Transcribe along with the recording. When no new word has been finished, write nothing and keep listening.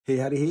Hey,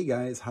 howdy, hey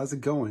guys, how's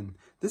it going?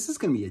 This is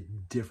going to be a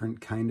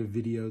different kind of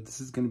video. This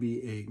is going to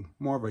be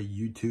more of a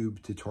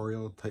YouTube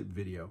tutorial type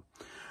video.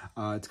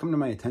 It's come to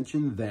my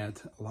attention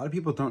that a lot of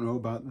people don't know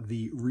about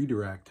the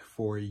redirect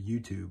for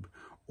YouTube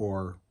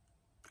or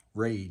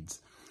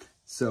raids.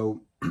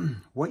 So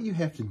what you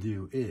have to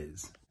do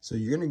is, so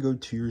you're going to go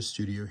to your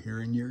studio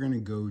here and you're going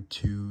to go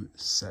to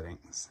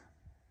settings.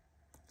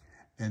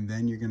 And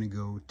then you're going to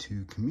go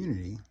to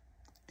community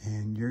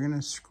and you're going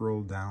to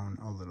scroll down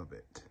a little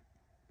bit.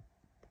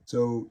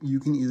 So you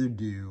can either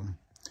do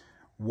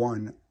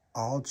one,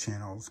 all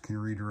channels can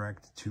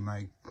redirect to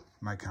my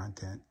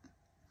content,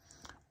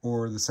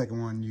 or the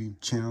second one,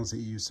 channels that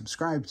you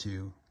subscribe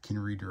to can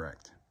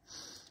redirect.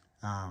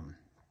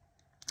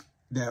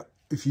 That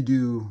if you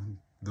do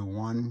the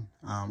one,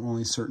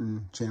 only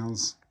certain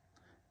channels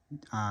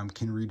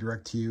can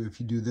redirect to you. If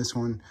you do this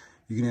one,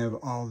 you can have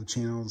all the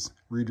channels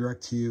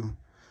redirect to you.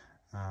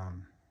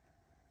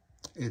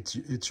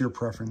 It's your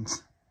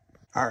preference.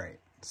 All right,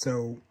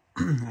 so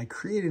I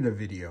created a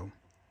video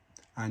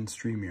on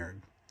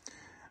StreamYard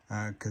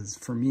because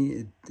for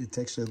me, it's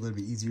actually a little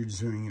bit easier just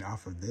doing it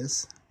off of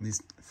this, at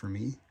least for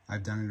me.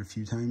 I've done it a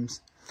few times.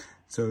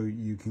 So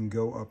you can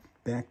go up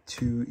back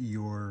to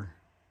you're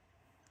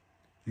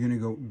going to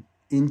go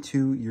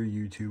into your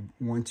YouTube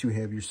once you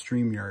have your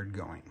StreamYard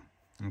going,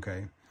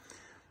 okay?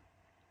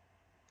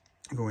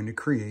 Go into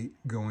create,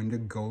 go into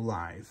go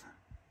live.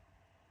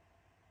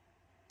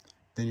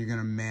 Then you're going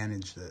to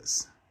manage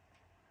this.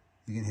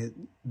 You can hit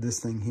this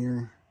thing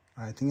here.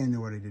 I think I know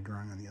what I did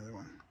wrong on the other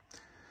one.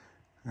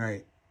 All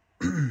right.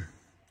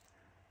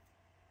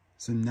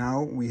 So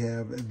now we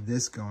have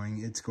this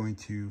going. It's going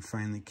to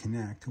finally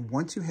connect.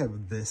 Once you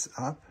have this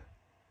up,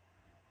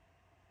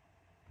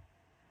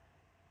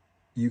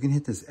 you can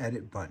hit this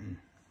edit button.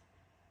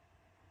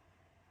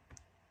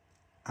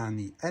 On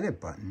the edit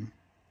button,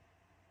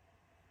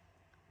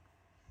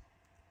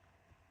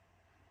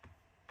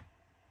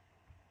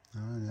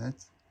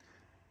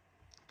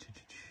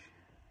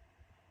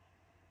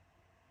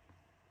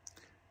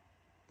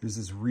 there's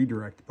this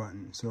redirect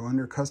button. So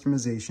under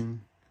customization,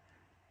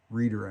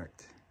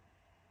 redirect,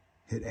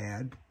 hit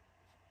add.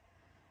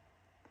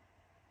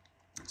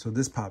 So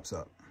this pops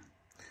up.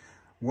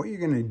 What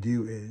you're going to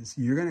do is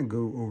you're going to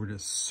go over to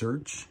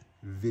search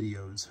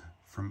videos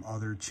from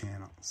other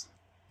channels.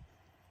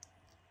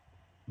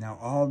 Now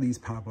all these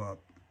pop up.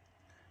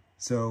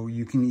 So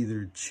you can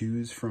either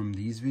choose from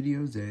these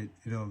videos that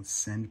it'll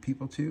send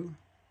people to,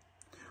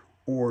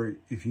 or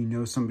if you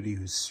know somebody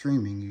who's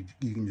streaming,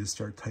 you can just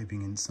start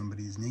typing in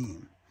somebody's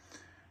name.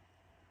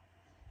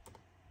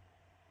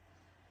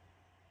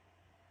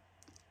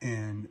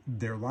 And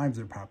their lives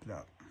are popping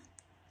up.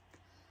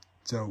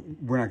 So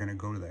we're not going to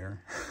go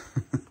there.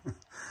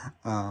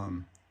 I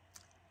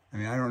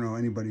mean, I don't know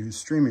anybody who's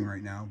streaming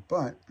right now,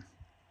 but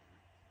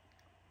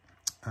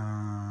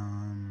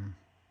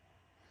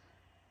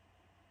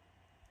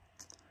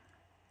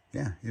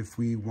yeah, if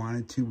we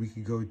wanted to, we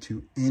could go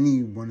to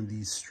any one of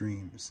these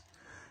streams.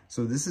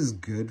 So this is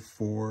good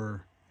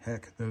for,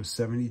 heck, those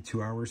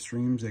 72-hour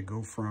streams that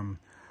go from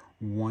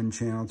one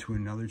channel to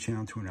another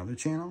channel to another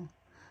channel.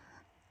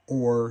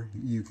 Or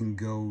you can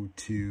go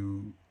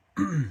to,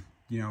 you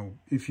know,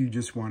 if you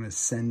just want to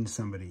send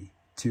somebody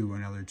to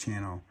another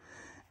channel.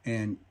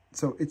 And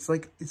so it's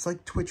like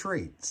Twitch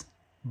rates,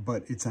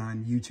 but it's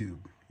on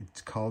YouTube.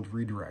 It's called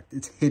redirect.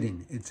 It's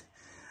hidden.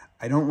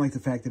 I don't like the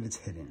fact that it's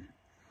hidden.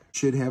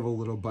 Should have a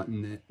little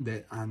button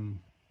that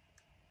on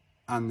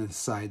the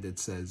side that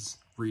says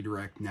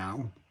redirect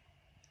now,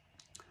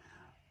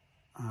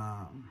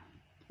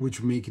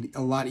 which would make it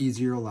a lot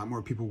easier. A lot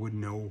more people would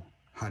know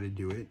how to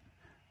do it,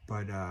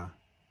 but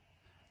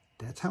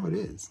that's how it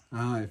is.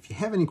 If you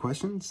have any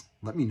questions,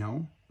 let me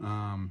know,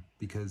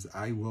 because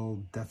I will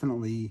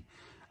definitely,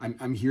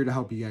 I'm here to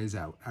help you guys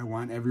out. I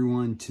want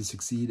everyone to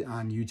succeed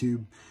on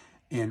YouTube,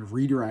 and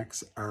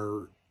redirects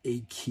are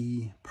a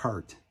key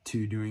part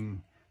to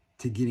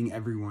getting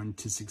everyone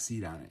to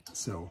succeed on it.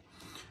 So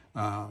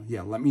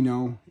yeah, let me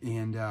know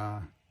and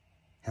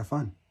have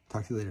fun.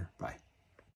 Talk to you later. Bye.